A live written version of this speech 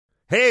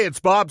Hey, it's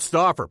Bob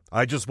Stauffer.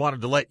 I just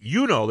wanted to let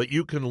you know that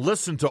you can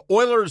listen to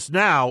Oilers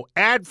Now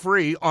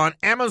ad-free on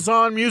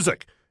Amazon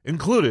Music,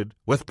 included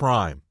with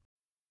Prime.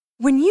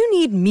 When you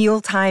need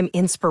mealtime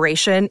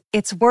inspiration,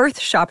 it's worth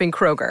shopping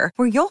Kroger,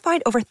 where you'll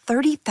find over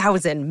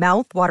 30,000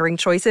 mouth-watering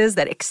choices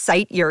that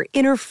excite your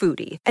inner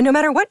foodie. And no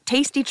matter what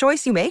tasty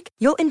choice you make,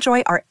 you'll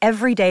enjoy our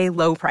everyday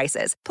low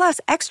prices, plus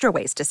extra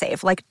ways to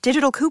save, like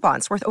digital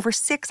coupons worth over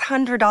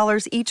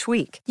 $600 each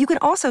week. You can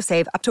also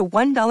save up to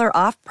 $1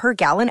 off per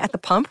gallon at the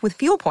pump with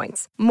fuel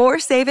points. More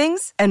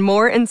savings and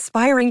more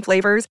inspiring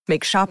flavors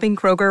make shopping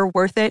Kroger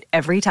worth it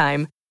every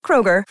time.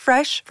 Kroger,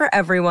 fresh for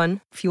everyone.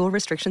 Fuel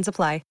restrictions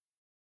apply.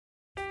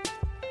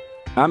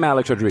 I'm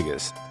Alex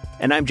Rodriguez.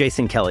 And I'm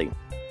Jason Kelly.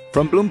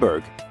 From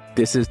Bloomberg,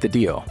 this is The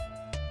Deal.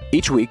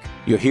 Each week,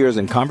 you'll hear us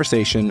in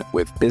conversation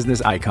with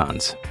business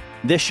icons.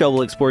 This show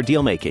will explore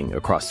deal-making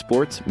across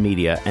sports,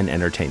 media, and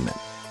entertainment.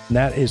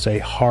 That is a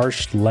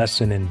harsh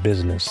lesson in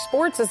business.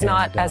 Sports is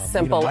not as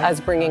simple as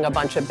bringing a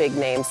bunch of big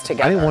names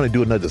together. I didn't want to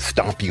do another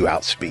stomp you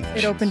out speech.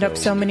 It opened up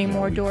so many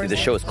more doors. The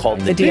show is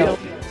called The Deal.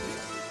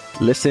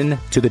 Listen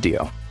to The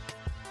Deal.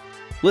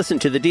 Listen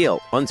to The Deal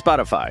on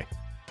Spotify.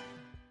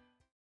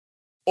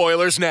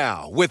 Oilers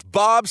Now with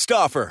Bob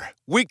Stauffer.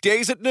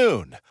 Weekdays at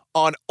noon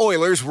on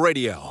Oilers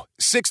Radio,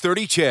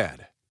 630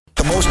 CHED.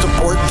 The most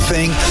important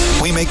thing,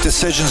 we make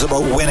decisions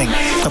about winning,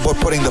 about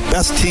putting the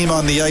best team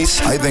on the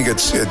ice. I think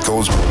it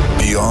goes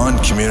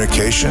beyond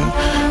communication.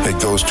 It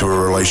goes to a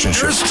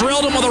relationship. Here's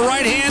drilled him with a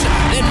right hand,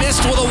 then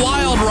missed with a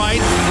wild right.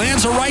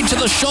 Lands a right to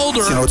the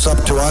shoulder. You know, it's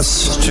up to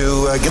us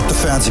to get the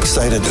fans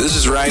excited. This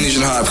is Ryan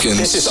Nugent-Hopkins.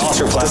 This is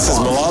Oscar Platt. This is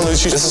Milan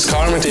Lucic. This is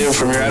Connor McDavid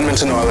from your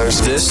Edmonton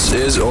Oilers. This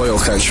is Oil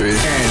Country.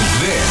 And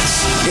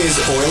this is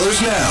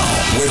Oilers Now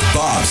with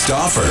Bob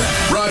Stauffer.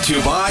 Brought to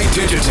you by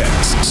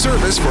Digitex.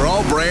 Service for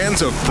all brands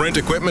of print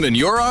equipment in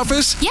your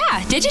office? Yeah,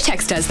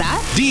 Digitex does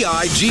that.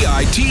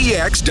 digitex.ca.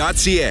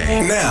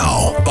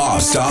 Now,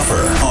 Bob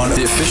Stauffer on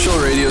the official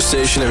radio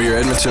station of your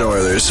Edmonton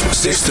Oilers,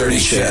 630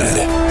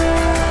 CHED.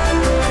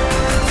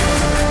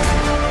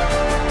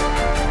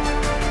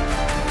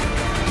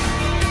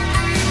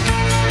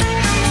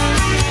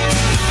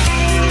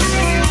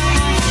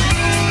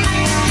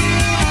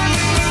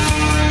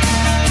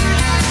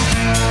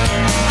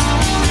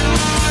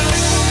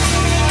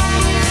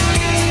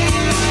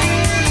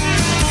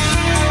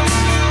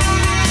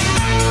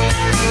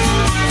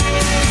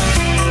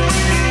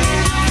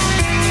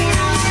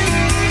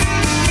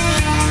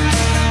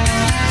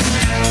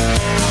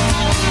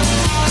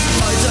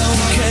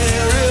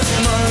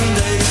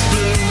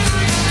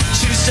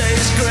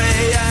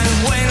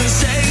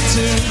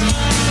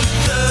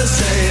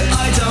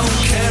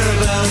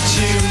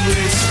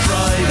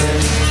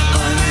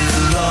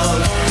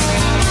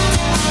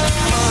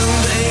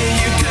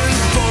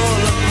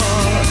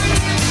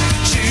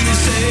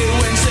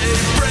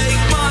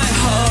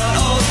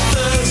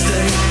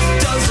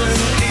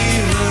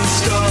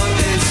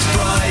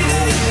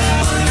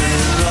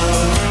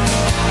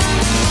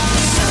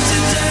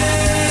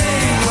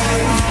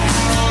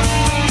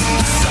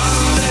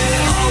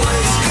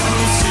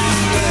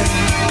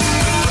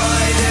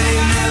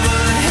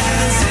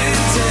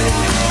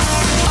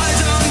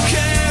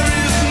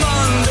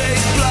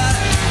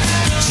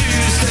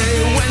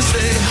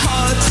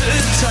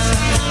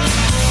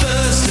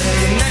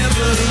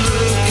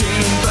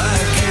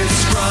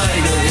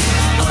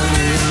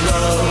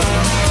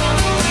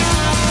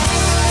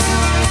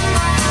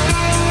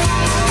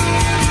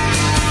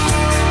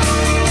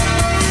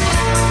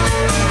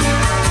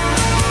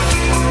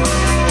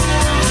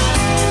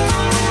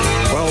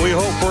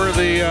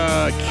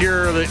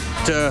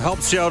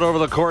 Helps you out over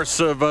the course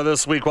of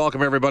this week.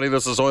 Welcome, everybody.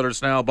 This is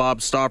Oilers Now.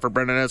 Bob Stauffer,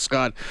 Brendan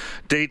Escott,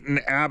 Dayton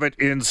Abbott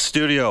in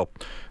studio.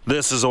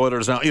 This is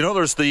Oilers Now. You know,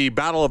 there's the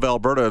Battle of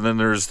Alberta, and then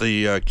there's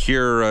the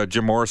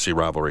Kier-Jim Morrissey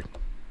rivalry.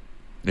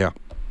 Yeah.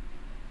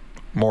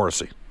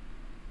 Morrissey.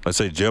 I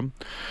say Jim,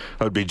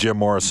 that would be Jim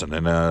Morrison.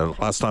 And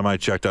last time I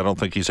checked, I don't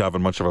think he's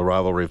having much of a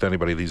rivalry with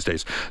anybody these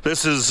days.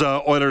 This is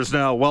Oilers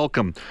Now.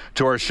 Welcome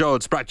to our show.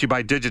 It's brought to you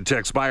by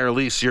Digitex. Buy or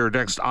lease your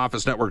next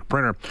Office Network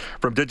printer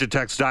from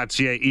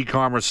Digitex.ca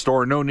e-commerce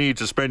store. No need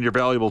to spend your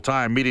valuable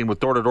time meeting with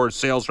door-to-door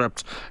sales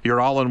reps. Your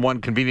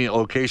all-in-one convenient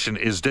location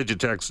is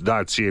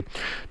Digitex.ca.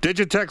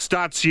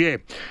 Digitex.ca,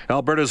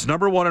 Alberta's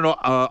number one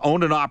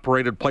owned and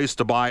operated place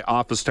to buy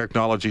office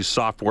technology,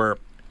 software,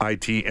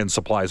 IT, and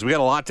supplies. We got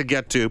a lot to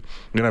get to. We're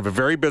going to have a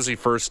very busy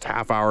first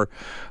hour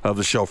of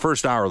the show.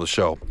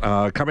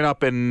 Coming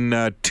up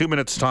in 2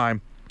 minutes'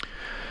 time,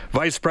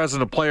 Vice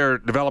President of Player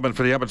Development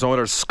for the Edmonton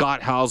Oilers,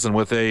 Scott Housen,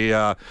 with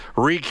a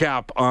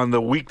recap on the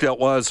week that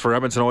was for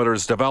Edmonton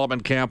Oilers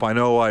development camp. I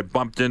know I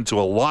bumped into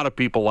a lot of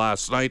people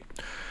last night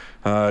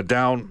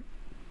down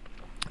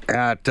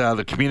at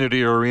the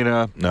community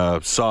arena.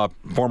 Saw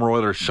former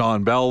Oilers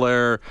Sean Bell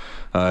there,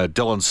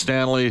 Dylan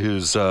Stanley,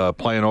 who's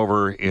playing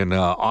over in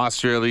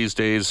Austria these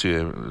days.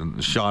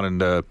 Sean and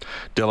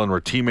Dylan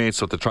were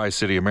teammates with the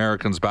Tri-City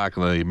Americans back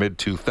in the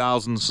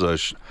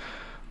mid-2000s.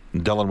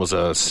 Dylan was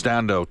a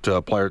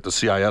standout player at the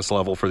CIS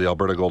level for the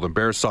Alberta Golden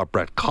Bears. Saw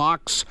Brett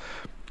Cox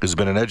who's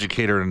been an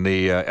educator in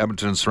the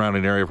Edmonton and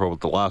surrounding area for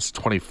the last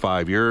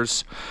 25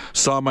 years.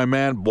 Saw my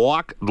man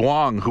Boak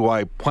Duong, who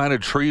I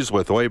planted trees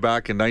with way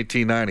back in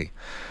 1990.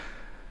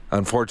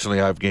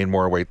 Unfortunately, I've gained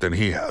more weight than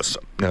he has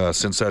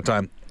since that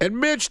time. And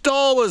Mitch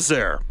Dahl was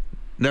there.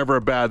 Never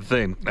a bad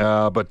thing.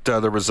 But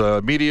there was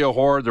a media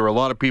horde. There were a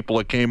lot of people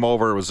that came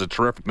over. It was a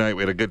terrific night.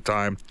 We had a good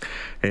time.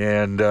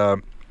 And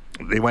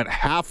they went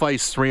half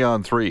ice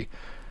 3-on-3,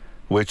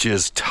 which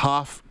is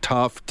tough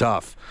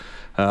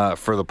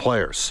for the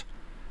players.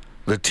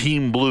 The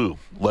Team Blue,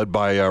 led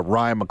by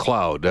Ryan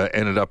McLeod,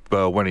 ended up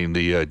winning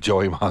the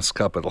Joey Moss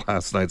Cup at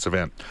last night's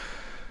event.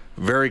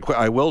 Very quick,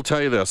 I will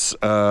tell you this,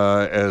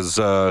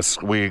 as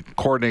we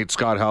coordinate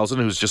Scott Housen,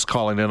 who's just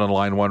calling in on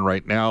line 1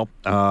 right now.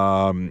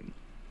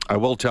 I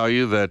will tell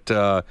you that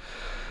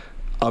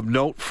of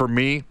note for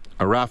me,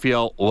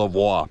 Raphael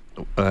Lavoie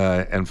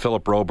and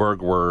Philip Broberg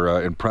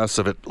were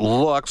impressive. It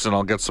looks, and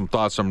I'll get some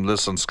thoughts from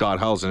this on Scott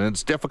Housen.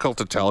 It's difficult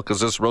to tell because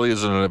this really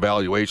isn't an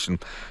evaluation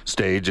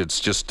stage. It's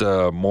just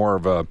more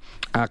of a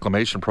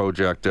acclimation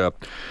project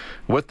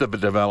with the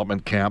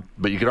development camp.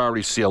 But you could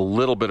already see a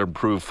little bit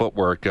improved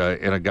footwork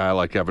in a guy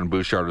like Evan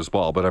Bouchard as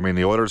well. But I mean,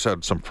 the Oilers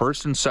had some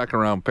first and second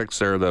round picks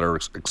there that are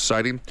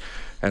exciting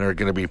and are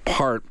going to be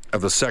part of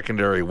the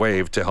secondary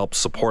wave to help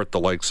support the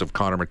likes of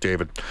Connor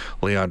McDavid,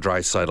 Leon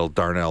Draisaitl,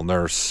 Darnell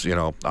Nurse,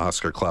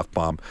 Oscar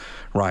Klefbom,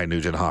 Ryan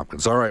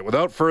Nugent-Hopkins. All right,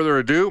 without further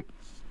ado,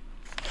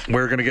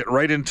 we're going to get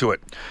right into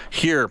it.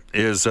 Here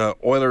is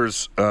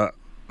Oilers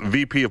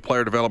VP of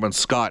Player Development,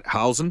 Scott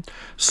Housen.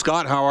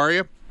 Scott, how are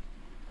you?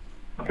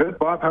 Good,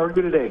 Bob. How are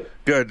you today?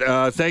 Good.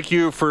 Thank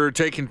you for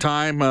taking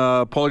time,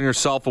 pulling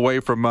yourself away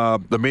from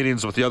the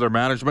meetings with the other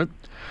management.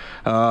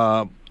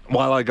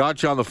 While I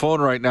got you on the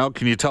phone right now,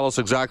 can you tell us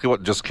exactly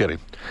what? Just kidding.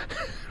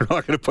 We're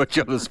not going to put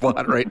you on the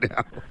spot right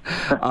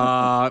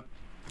now.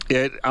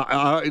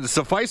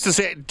 Suffice to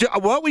say,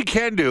 what we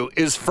can do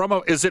is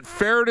is it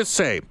fair to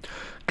say,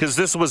 because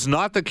this was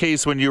not the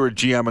case when you were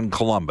GM in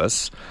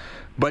Columbus,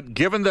 but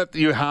given that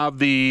you have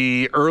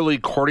the early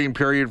courting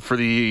period for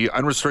the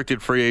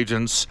unrestricted free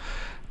agents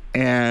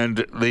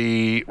and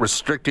the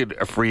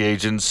restricted free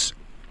agents,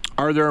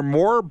 are there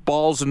more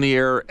balls in the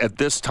air at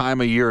this time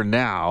of year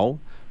now,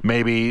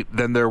 maybe,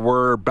 than there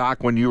were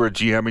back when you were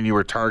GM and you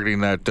were targeting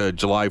that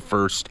July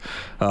 1st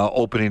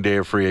opening day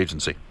of free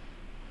agency?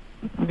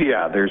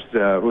 Yeah, there's,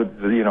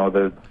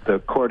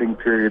 the courting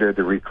period or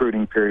the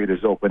recruiting period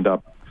has opened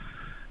up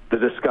the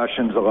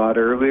discussions a lot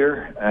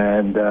earlier,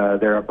 and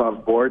they're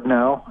above board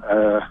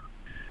now.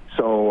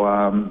 We're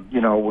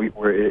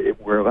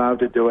allowed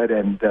to do it,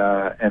 and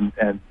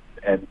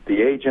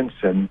the agents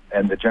and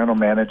the general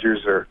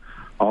managers are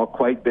all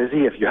quite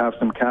busy. If you have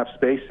some cap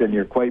space, then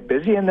you're quite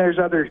busy, and there's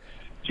other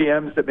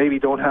GMs that maybe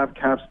don't have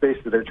cap space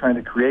that are trying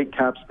to create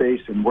cap space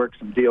and work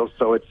some deals.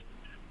 So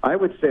I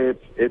would say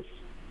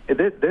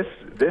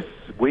this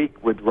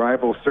week would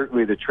rival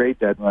certainly the trade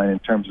deadline in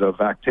terms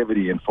of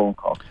activity and phone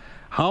calls.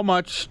 How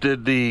much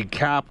did the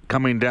cap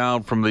coming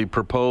down from the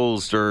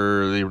proposed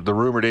or the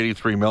rumored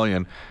 $83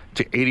 million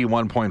to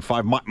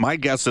 $81.5? My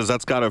guess is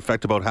that's got to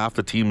affect about half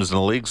the teams in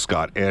the league,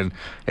 Scott. And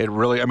it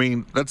really, I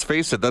mean, let's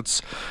face it,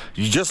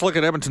 you just look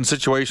at Edmonton's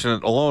situation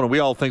alone, and we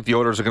all think the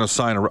Oilers are going to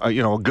sign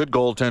a good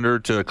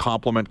goaltender to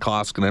complement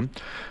Koskinen,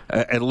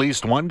 at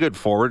least one good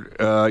forward,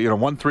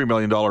 one $3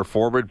 million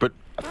forward, but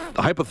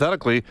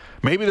hypothetically,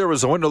 maybe there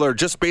was a window there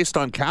just based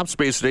on cap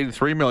space at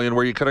 $83 million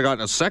where you could have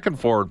gotten a second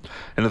forward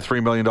in the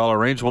 $3 million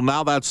range. Well,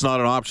 now that's not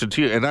an option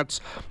to you, and that's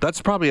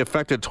probably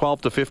affected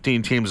 12 to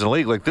 15 teams in the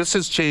league. Like, this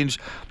has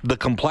changed the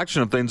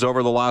complexion of things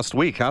over the last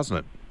week, hasn't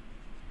it?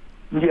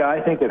 Yeah,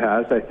 I think it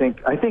has. I think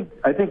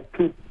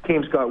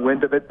teams got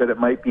wind of it, that it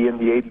might be in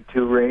the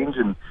 82 range,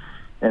 and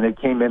it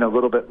came in a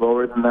little bit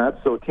lower than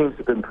that. So teams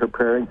have been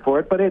preparing for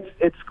it, but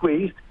it's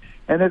squeezed.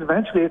 And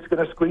eventually it's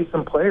going to squeeze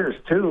some players,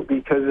 too,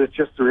 because it's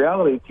just the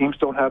reality. Teams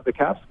don't have the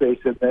cap space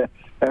and the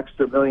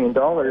extra $1 million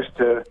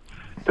to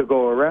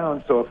go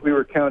around. So if we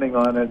were counting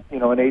on an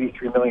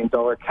 $83 million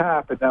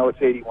cap, and now it's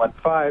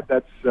 $81.5,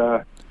 that's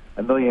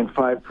 $1.5 million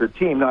per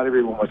team. Not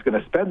everyone was going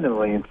to spend the $1.5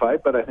 million,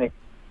 but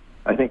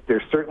I think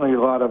there's certainly a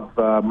lot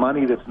of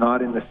money that's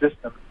not in the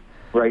system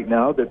right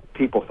now that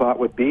people thought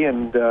would be,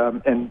 and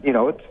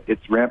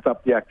it's ramped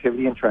up the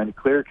activity and trying to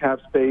clear cap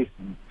space.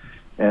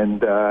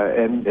 And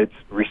it's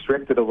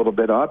restricted a little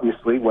bit,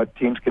 obviously, what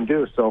teams can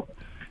do. So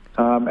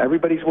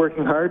everybody's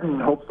working hard,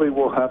 and hopefully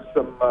we'll have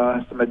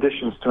some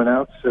additions to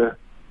announce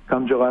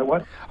come July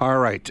 1. All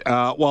right.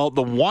 Well,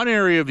 the one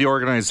area of the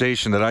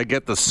organization that I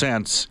get the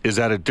sense is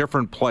at a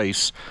different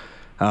place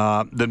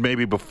than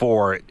maybe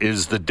before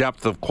is the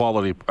depth of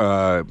quality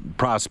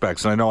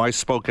prospects. And I know I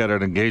spoke at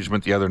an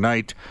engagement the other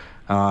night,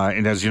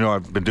 and as you know,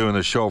 I've been doing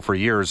this show for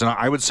years. And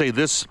I would say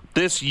this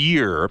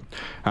year,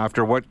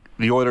 after what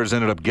the Oilers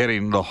ended up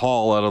getting the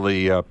haul out of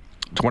the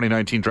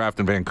 2019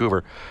 draft in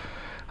Vancouver,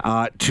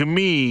 To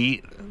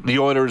me, the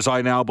Oilers,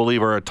 I now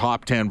believe, are a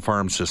top 10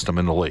 farm system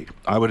in the league.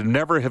 I would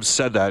never have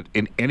said that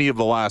in any of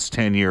the last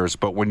 10 years,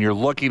 but when you're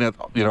looking at,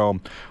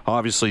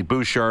 obviously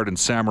Bouchard and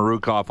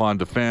Samorukov on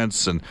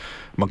defense and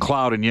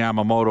McLeod and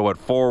Yamamoto at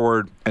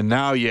forward, and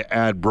now you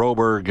add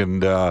Broberg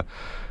and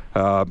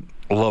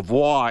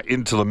Lavoie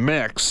into the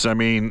mix. I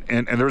mean,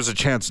 and there's a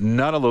chance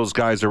none of those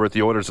guys are with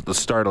the Oilers at the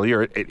start of the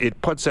year.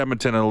 It puts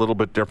Edmonton in a little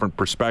bit different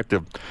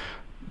perspective.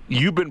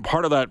 You've been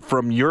part of that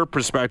from your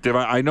perspective.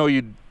 I know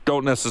you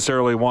don't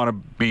necessarily want to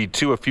be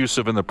too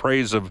effusive in the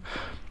praise of,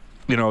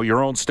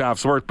 your own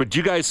staff's work, but do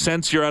you guys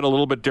sense you're at a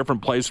little bit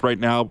different place right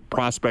now,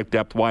 prospect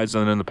depth-wise,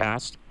 than in the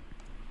past?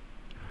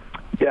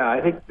 Yeah,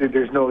 I think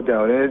there's no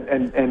doubt.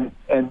 And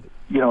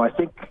I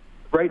think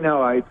right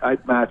now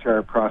I'd match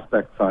our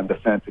prospects on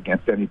defense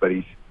against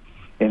anybody's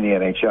in the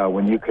NHL.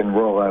 When you can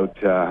roll out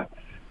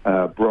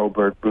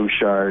Broberg,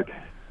 Bouchard,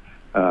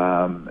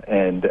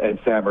 and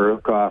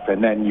Samorukov,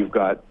 and then you've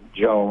got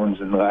Jones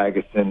and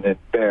Lagesson and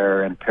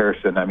Bear and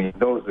Pearson. I mean,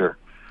 those are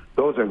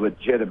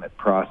legitimate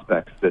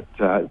prospects that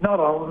not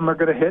all of them are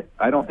going to hit.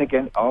 I don't think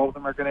all of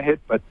them are going to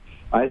hit, but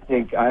I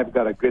think I've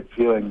got a good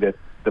feeling that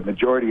the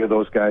majority of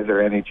those guys are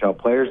NHL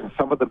players, and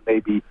some of them may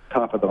be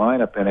top of the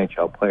lineup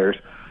NHL players.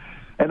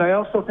 And I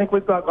also think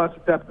we've got lots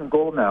of depth in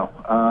goal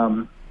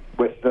now.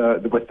 With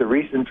the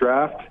recent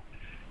draft,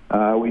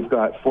 we've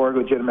got 4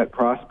 legitimate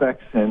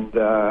prospects, and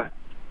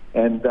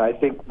I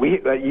think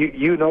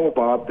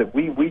Bob, that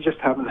we just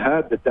haven't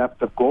had the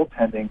depth of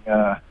goaltending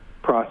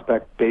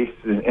prospect base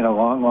in a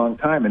long, long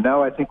time. And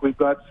now I think we've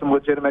got some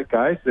legitimate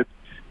guys that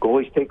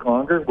goalies take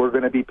longer. We're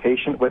going to be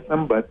patient with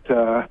them, but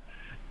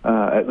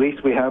at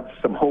least we have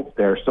some hope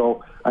there.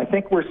 So I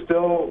think we're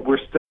still.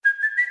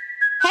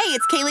 Hey,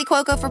 it's Kaylee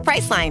Cuoco for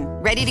Priceline.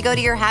 Ready to go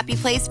to your happy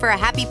place for a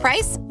happy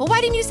price? Well,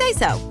 why didn't you say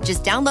so?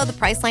 Just download the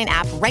Priceline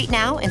app right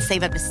now and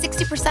save up to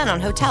 60% on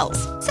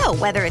hotels. So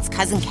whether it's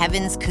Cousin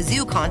Kevin's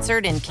Kazoo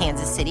Concert in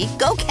Kansas City,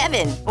 go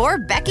Kevin, or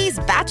Becky's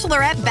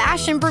Bachelorette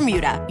Bash in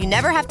Bermuda, you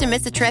never have to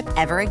miss a trip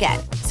ever again.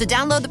 So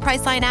download the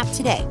Priceline app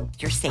today.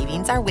 Your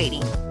savings are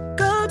waiting.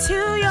 Go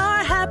to your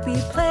happy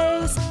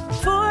place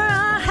for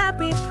a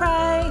happy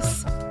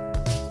price.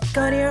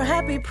 Go to your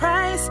happy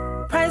price,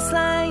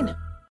 Priceline.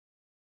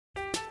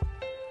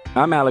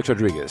 I'm Alex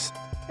Rodriguez.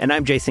 And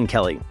I'm Jason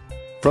Kelly.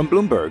 From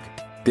Bloomberg,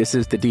 this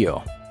is The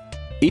Deal.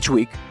 Each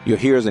week, you'll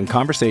hear us in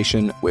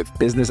conversation with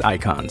business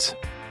icons.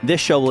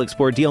 This show will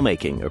explore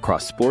deal-making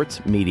across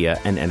sports,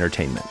 media, and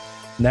entertainment.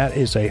 That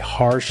is a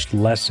harsh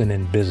lesson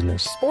in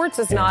business. Sports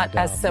is not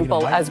as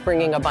simple as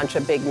bringing a bunch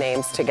of big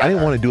names together. I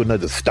didn't want to do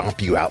another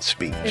stomp you out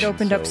speech. It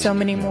opened up so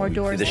many more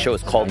doors. The show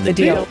is called The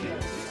Deal.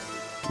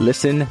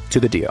 Listen to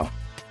The Deal.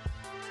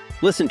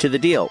 Listen to The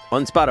Deal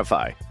on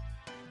Spotify.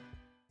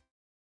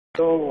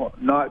 Still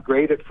not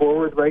great at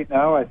forward right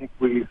now. I think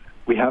we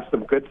have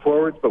some good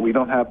forwards, but we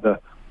don't have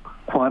the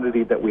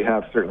quantity that we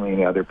have certainly in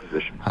the other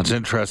positions. That's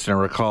interesting. I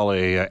recall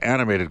a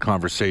animated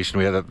conversation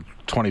we had at the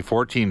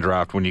 2014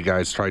 draft when you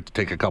guys tried to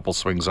take a couple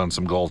swings on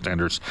some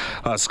goaltenders.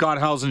 Scott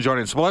Howson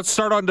joining us. Well, let's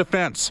start on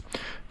defense.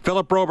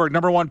 Philip Broberg,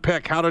 number 1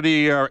 pick. How did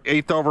he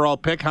 8th overall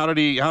pick? How did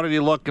he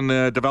look in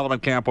the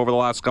development camp over the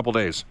last couple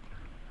days?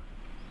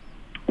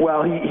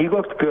 Well, he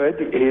looked good.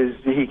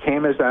 He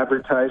came as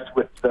advertised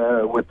with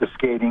the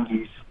skating.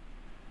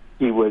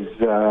 He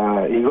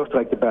looked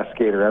like the best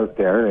skater out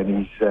there,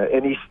 and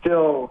he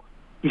still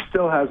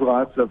has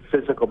lots of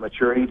physical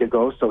maturity to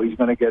go. So he's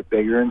going to get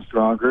bigger and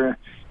stronger,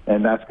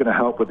 and that's going to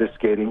help with his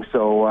skating.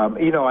 So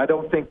I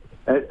don't think,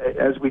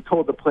 as we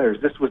told the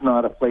players, this was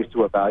not a place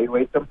to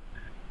evaluate them.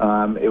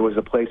 It was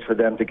a place for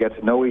them to get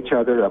to know each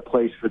other, a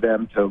place for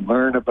them to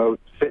learn about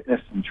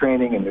fitness and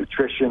training and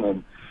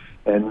nutrition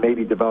and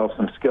maybe develop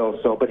some skills.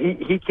 So, but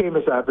he came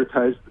as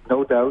advertised,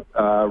 no doubt,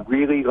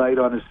 really light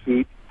on his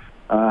feet,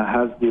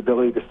 has the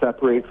ability to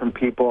separate from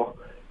people,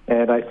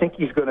 and I think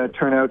he's going to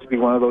turn out to be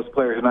one of those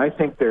players, and I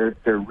think they're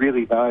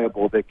really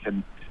valuable that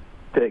can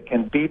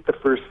beat the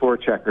first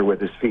forechecker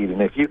with his feet.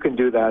 And if you can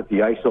do that,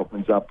 the ice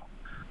opens up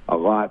a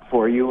lot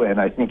for you,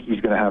 and I think he's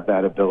going to have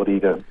that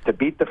ability to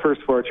beat the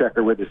first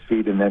forechecker with his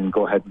feet and then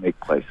go ahead and make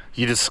plays.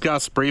 You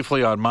discussed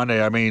briefly on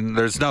Monday, I mean,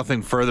 there's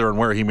nothing further on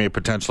where he may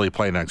potentially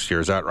play next year.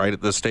 Is that right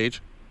at this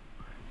stage?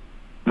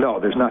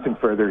 No, there's nothing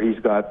further. He's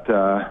got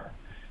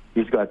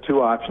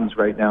 2 options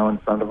right now in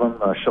front of him.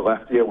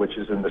 Skellefteå, which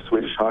is in the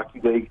Swedish Hockey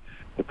League,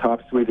 the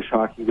top Swedish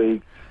Hockey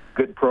League,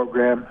 good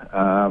program.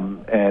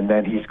 And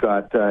then he's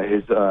got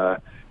his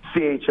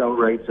CHL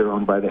rights are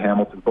owned by the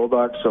Hamilton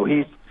Bulldogs. So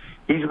he's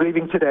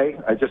leaving today.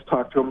 I just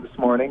talked to him this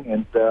morning,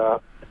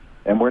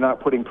 and we're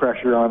not putting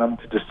pressure on him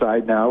to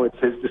decide now. It's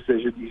his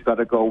decision. He's got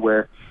to go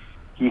where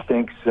he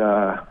thinks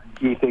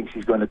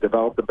he's going to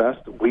develop the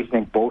best. We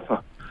think both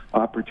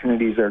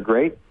opportunities are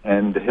great,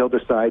 and he'll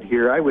decide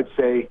here. I would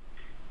say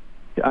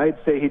I'd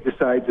say he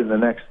decides in the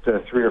next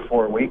 3 or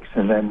 4 weeks,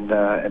 and then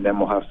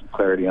we'll have some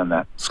clarity on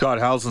that. Scott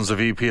Housen's the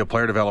VP of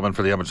Player Development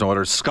for the Edmonton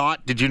Oilers.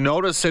 Scott, did you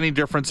notice any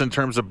difference in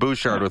terms of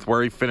Bouchard with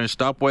where he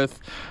finished up with,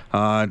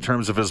 in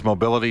terms of his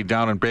mobility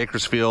down in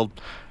Bakersfield,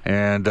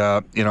 and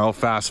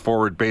fast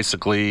forward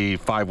basically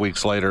 5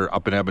 weeks later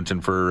up in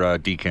Edmonton for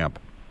D-Camp?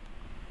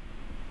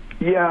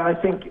 Yeah, I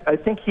think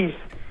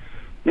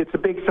it's a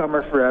big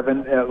summer for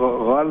Evan. A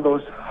lot of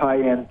those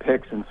high-end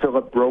picks, and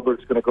Philip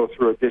Robert's going to go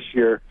through it this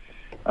year.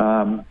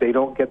 They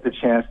don't get the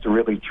chance to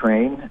really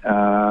train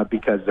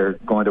because they're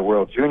going to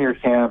World Junior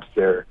camps.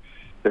 They're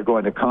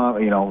going to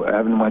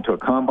Evan went to a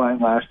combine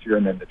last year,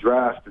 and then the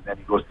draft, and then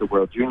he goes to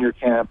World Junior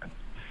camp,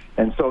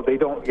 and so they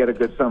don't get a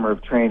good summer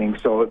of training.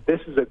 So this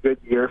is a good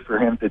year for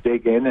him to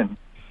dig in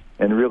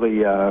and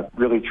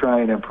really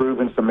try and improve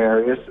in some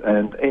areas,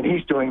 and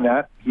he's doing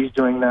that. He's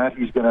going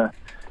to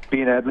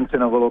be in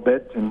Edmonton a little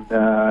bit and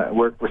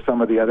work with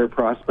some of the other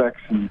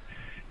prospects and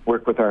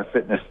work with our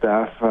fitness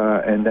staff,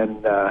 and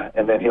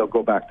then he'll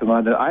go back to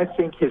London. I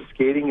think his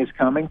skating is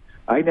coming.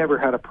 I never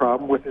had a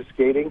problem with his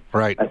skating.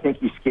 Right. I think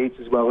he skates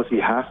as well as he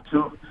has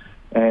to,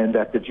 and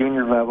at the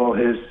junior level,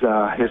 his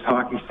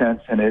hockey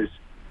sense and his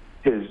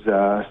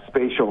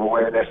spatial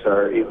awareness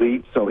are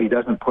elite, so he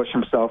doesn't push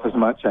himself as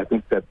much. I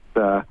think that,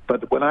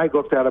 but when I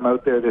looked at him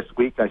out there this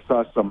week, I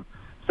saw some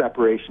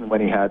separation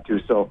when he had to.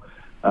 So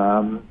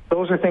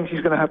those are things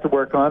he's going to have to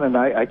work on, and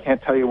I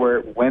can't tell you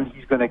when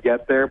he's going to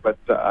get there, but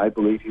I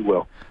believe he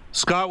will.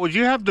 Scott, would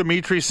you have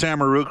Dmitry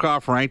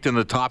Samorukov ranked in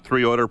the top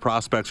 3 Oiler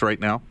prospects right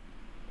now?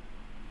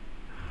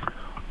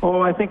 Oh,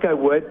 I think I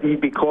would.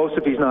 He'd be close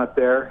if he's not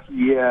there.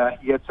 He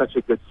had such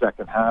a good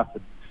second half.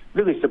 And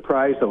really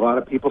surprised a lot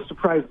of people.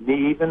 Surprised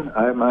me even.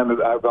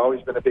 I've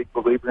always been a big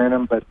believer in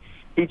him, but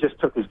he just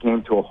took his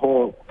game to a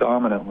whole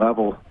dominant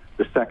level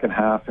the second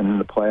half and in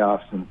the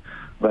playoffs and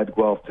led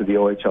Guelph to the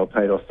OHL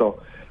title.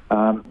 So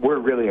we're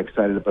really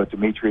excited about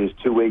Dmitry. His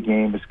two-way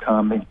game has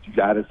come. He's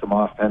added some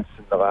offense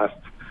in the last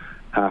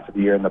half of the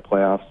year in the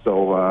playoffs.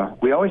 So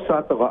we always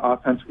thought the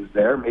offense was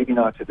there, maybe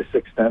not to this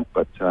extent,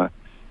 but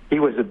he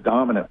was a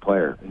dominant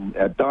player,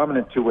 a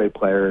dominant two-way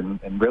player,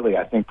 and really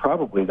I think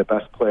probably the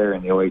best player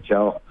in the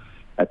OHL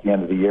at the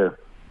end of the year.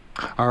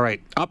 All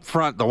right, up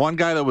front, the one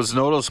guy that was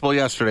noticeable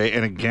yesterday,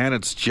 and again,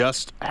 it's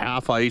just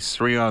half ice,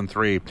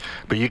 3-on-3,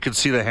 but you can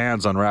see the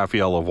hands on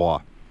Raphael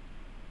Lavoie.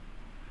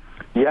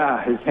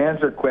 Yeah, his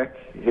hands are quick.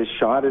 His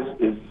shot is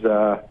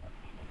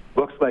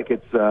looks like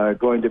it's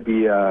going to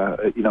be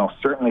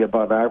certainly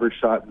above average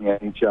shot in the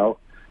NHL.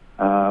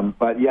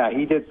 But yeah,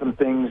 he did some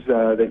things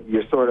that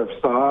you sort of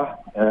saw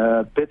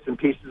bits and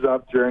pieces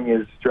of during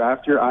his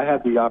draft year. I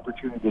had the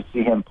opportunity to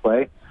see him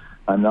play.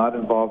 I'm not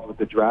involved with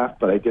the draft,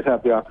 but I did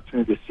have the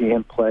opportunity to see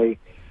him play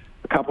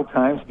a couple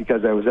times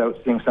because I was out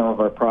seeing some of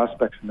our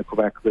prospects in the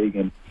Quebec League,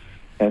 and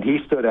he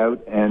stood out,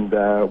 and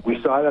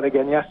we saw that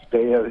again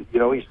yesterday.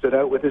 He stood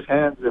out with his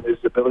hands and his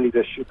ability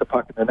to shoot the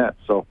puck in the net.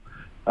 So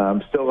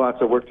still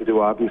lots of work to do,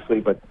 obviously,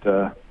 but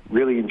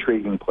really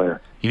intriguing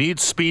player. You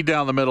need speed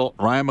down the middle.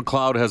 Ryan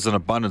McLeod has an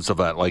abundance of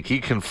that. Like, he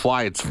can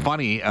fly. It's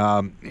funny.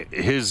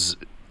 His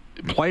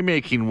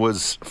playmaking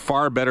was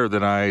far better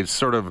than I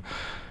sort of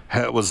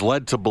was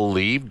led to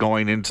believe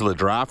going into the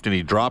draft, and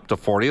he dropped to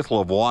 40th.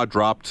 Lavoie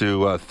dropped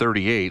to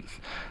 38th.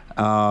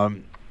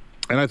 And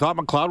I thought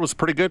McLeod was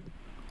pretty good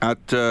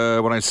at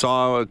when I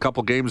saw a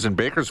couple games in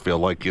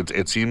Bakersfield. Like,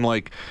 it seemed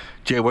like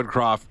Jay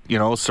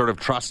Woodcroft, sort of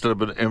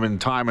trusted him in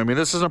time. I mean,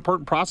 this is an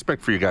important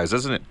prospect for you guys,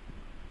 isn't it?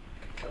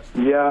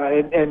 Yeah,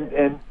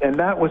 and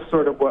that was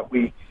sort of what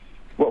we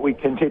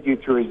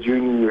continued through his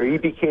junior year. He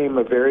became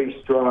a very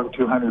strong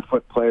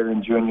 200-foot player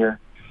in junior.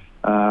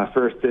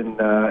 First in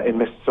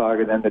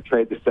Mississauga, then the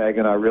trade to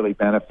Saginaw really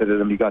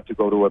benefited him. He got to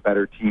go to a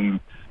better team,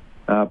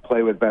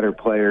 play with better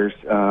players.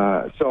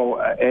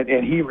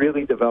 And he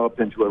really developed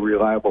into a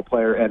reliable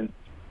player.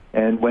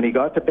 And when he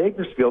got to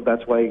Bakersfield,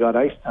 that's why he got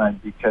ice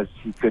time, because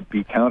he could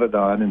be counted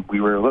on. And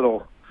we were a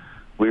little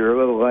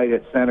light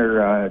at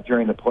center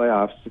during the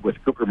playoffs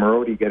with Cooper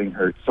Marody getting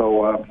hurt.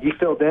 So he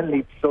filled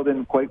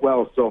in quite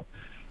well. So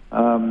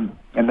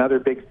another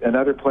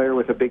player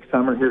with a big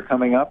summer here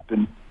coming up,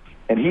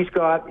 and he's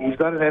got an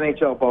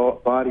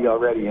NHL body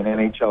already in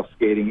NHL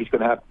skating. He's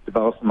going to have to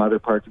develop some other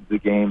parts of the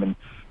game and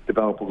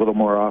develop a little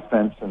more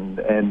offense and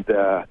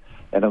a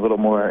little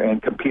more,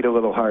 and compete a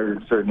little harder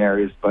in certain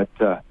areas. But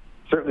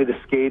certainly the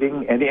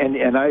skating,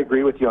 and I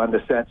agree with you on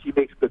the sense. He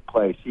makes good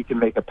plays. He can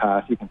make a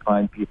pass. He can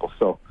find people.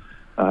 So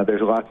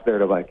there's lots there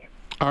to like.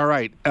 All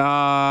right.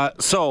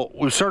 So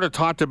we've sort of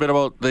talked a bit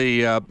about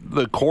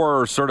the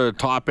core sort of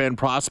top end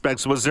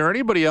prospects. Was there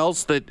anybody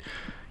else that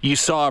you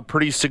saw a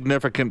pretty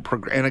significant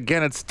and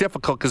again, it's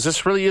difficult because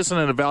this really isn't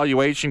an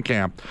evaluation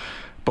camp,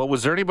 but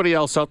was there anybody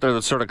else out there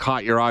that sort of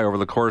caught your eye over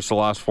the course of the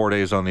last 4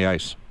 days on the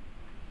ice?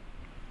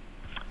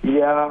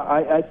 Yeah,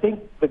 I think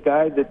the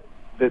guy that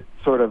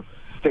sort of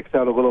sticks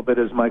out a little bit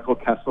is Michael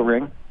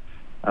Kesselring.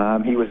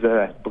 He was,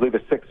 I believe, a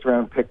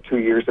 6th-round pick 2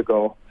 years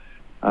ago.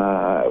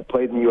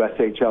 Played in the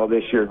USHL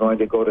this year, going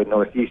to go to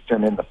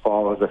Northeastern in the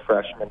fall as a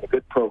freshman. A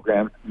good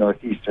program,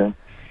 Northeastern.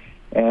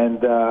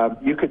 And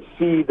you could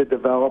see the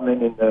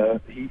development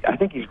in I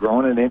think he's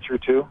grown an inch or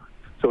two.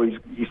 So he's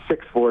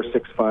 6'4",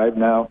 6'5"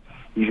 now.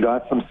 He's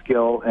got some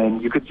skill,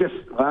 and you could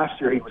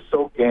last year he was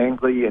so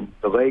gangly and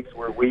the legs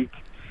were weak.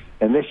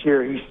 And this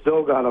year he's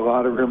still got a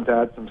lot of room to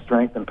add some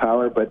strength and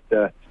power, but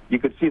you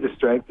could see the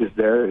strength is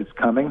there, it's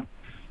coming.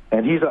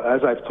 And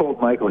as I've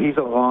told Michael, he's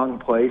a long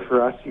play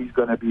for us. He's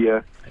going to be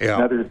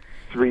another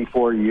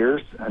 3-4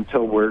 years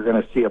until we're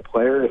going to see a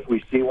player, if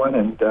we see one,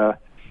 and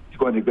he's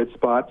going to a good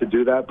spot to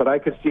do that. But I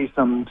could see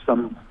some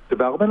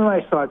development, and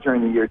I saw it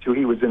during the year too.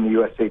 He was in the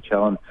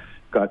USHL and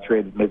got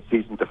traded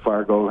mid-season to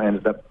Fargo,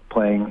 ended up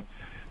playing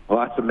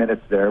lots of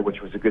minutes there,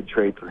 which was a good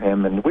trade for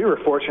him. And we were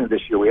fortunate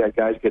this year. We had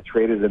guys get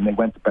traded, and they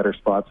went to better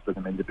spots for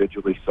them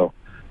individually. So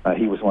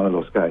he was one of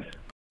those guys.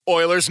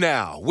 Oilers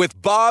Now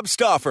with Bob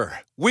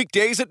Stauffer.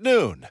 Weekdays at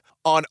noon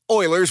on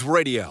Oilers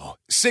Radio,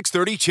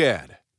 630 CHED.